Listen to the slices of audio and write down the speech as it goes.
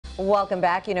Welcome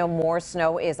back. You know, more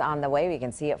snow is on the way. We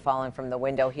can see it falling from the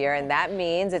window here, and that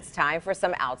means it's time for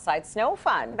some outside snow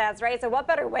fun. That's right. So what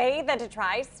better way than to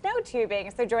try snow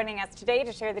tubing? So joining us today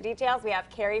to share the details, we have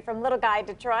Kerry from LittleGuide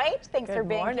Detroit. Thanks for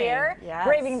being here. Yes.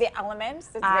 Braving the elements.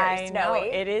 It's very snowy. I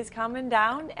know. It is coming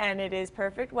down, and it is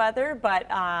perfect weather. But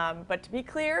to be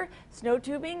clear, snow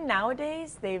tubing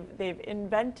nowadays, they've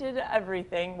invented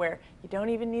everything where you don't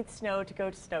even need snow to go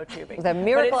to snow tubing. The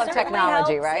miracle of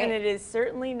technology, helps, right? And it is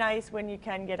certainly nice when you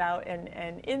can get out and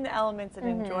in the elements and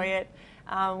enjoy it.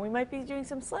 We might be doing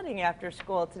some sledding after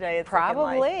school today. It's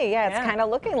probably, yeah, it's kind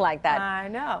of looking like that. I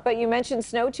know. But you mentioned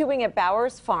snow tubing at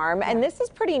Bowers Farm, and this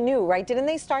is pretty new, right? Didn't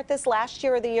they start this last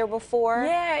year or the year before?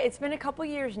 Yeah, it's been a couple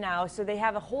years now. So they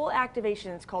have a whole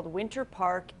activation. It's called Winter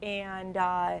Park, and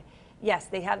yes,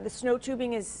 they have the snow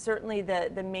tubing is certainly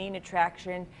the main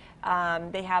attraction.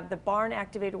 They have the barn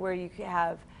activated where you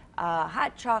have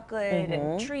hot chocolate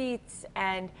and treats,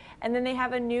 and then they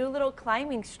have a new little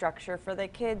climbing structure for the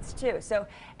kids too. So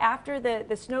after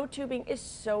the snow tubing is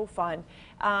so fun.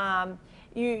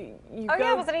 You oh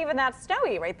yeah, it wasn't even that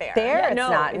snowy right there. It's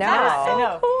not. No,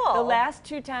 so cool. The last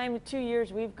 2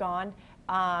 years we've gone,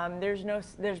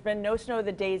 there's been no snow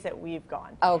the days that we've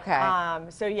gone. Okay.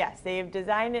 So yes, they've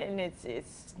designed it, and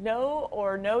it's snow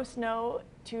or no snow,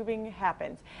 tubing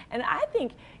happens. And I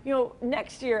think, you know,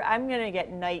 next year I'm going to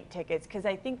get night tickets because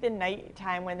I think the night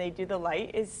time when they do the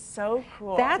light is so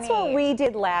cool. That's what we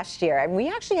did last year, and we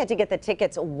actually had to get the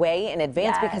tickets way in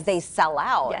advance because they sell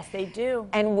out. Yes, they do.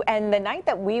 And the night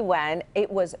that we went, it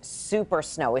was super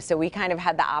snowy, so we kind of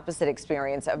had the opposite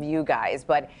experience of you guys.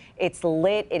 But it's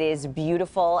lit, it is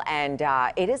beautiful, and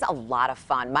it is a lot of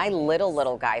fun. My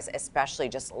little guys especially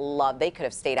just love. They could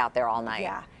have stayed out there all night.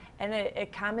 Yeah. And a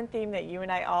common theme that you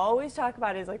and I always talk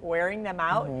about is like wearing them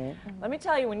out. Let me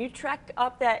tell you, when you trek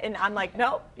up that, and I'm like,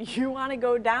 nope, you want to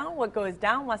go down, what goes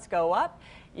down must go up.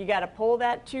 You got to pull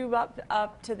that tube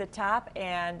up to the top,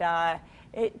 and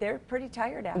they're pretty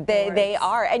tired afterwards. They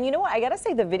are. And you know what? I got to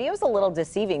say, the video's a little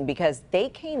deceiving because they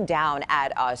came down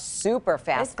at a super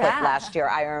fast clip last year,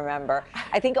 I remember.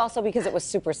 I think also because it was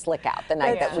super slick out the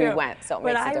night that we went, so it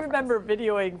makes a difference. But I remember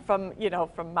videoing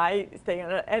from my thing,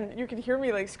 and you could hear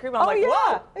me like scream. I'm like,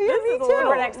 whoa, yeah, this is me too.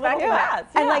 unexpected.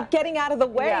 And like getting out of the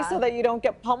way so that you don't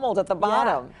get pummeled at the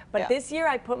bottom. But this year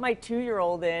I put my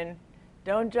 2-year-old in.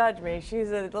 Don't judge me.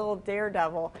 She's a little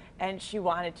daredevil, and she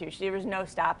wanted to. There was no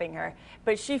stopping her,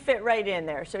 but she fit right in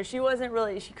there. So she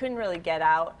couldn't really get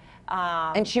out.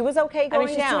 And she was okay going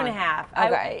she's down? 2.5.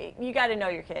 Okay. You got to know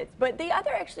your kids. But the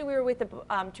other, actually, we were with the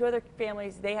 2 other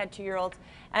families. They had 2-year-olds,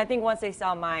 and I think once they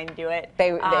saw mine do it, they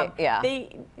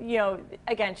you know,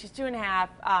 again, she's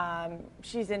 2.5.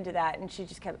 She's into that, and she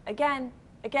just kept again.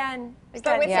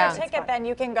 So with your ticket, then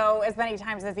you can go as many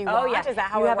times as you want. Yeah. Is that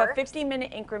how you it works? You have a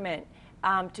 50-minute increment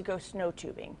to go snow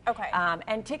tubing. Okay.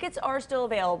 And tickets are still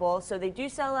available, so they do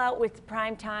sell out with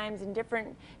prime times and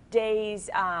different days,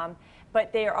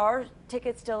 but there are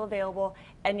tickets still available.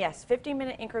 And yes,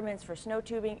 50-minute increments for snow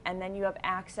tubing, and then you have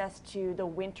access to the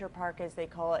winter park, as they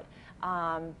call it,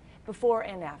 before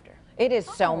and after. It is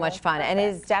so much fun, and it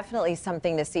is definitely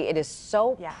something to see. It is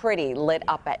so pretty lit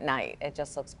up at night. It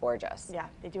just looks gorgeous. Yeah,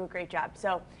 they do a great job.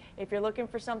 So if you're looking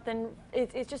for something,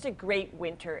 it's just a great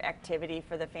winter activity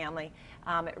for the family.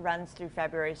 It runs through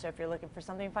February, so if you're looking for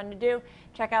something fun to do,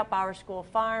 check out Bowers School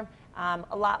Farm.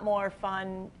 A lot more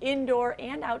fun indoor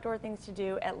and outdoor things to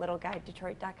do at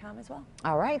LittleGuideDetroit.com as well.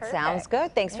 All right, sounds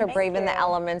good. Thanks for braving the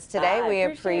elements today. We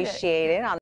appreciate it.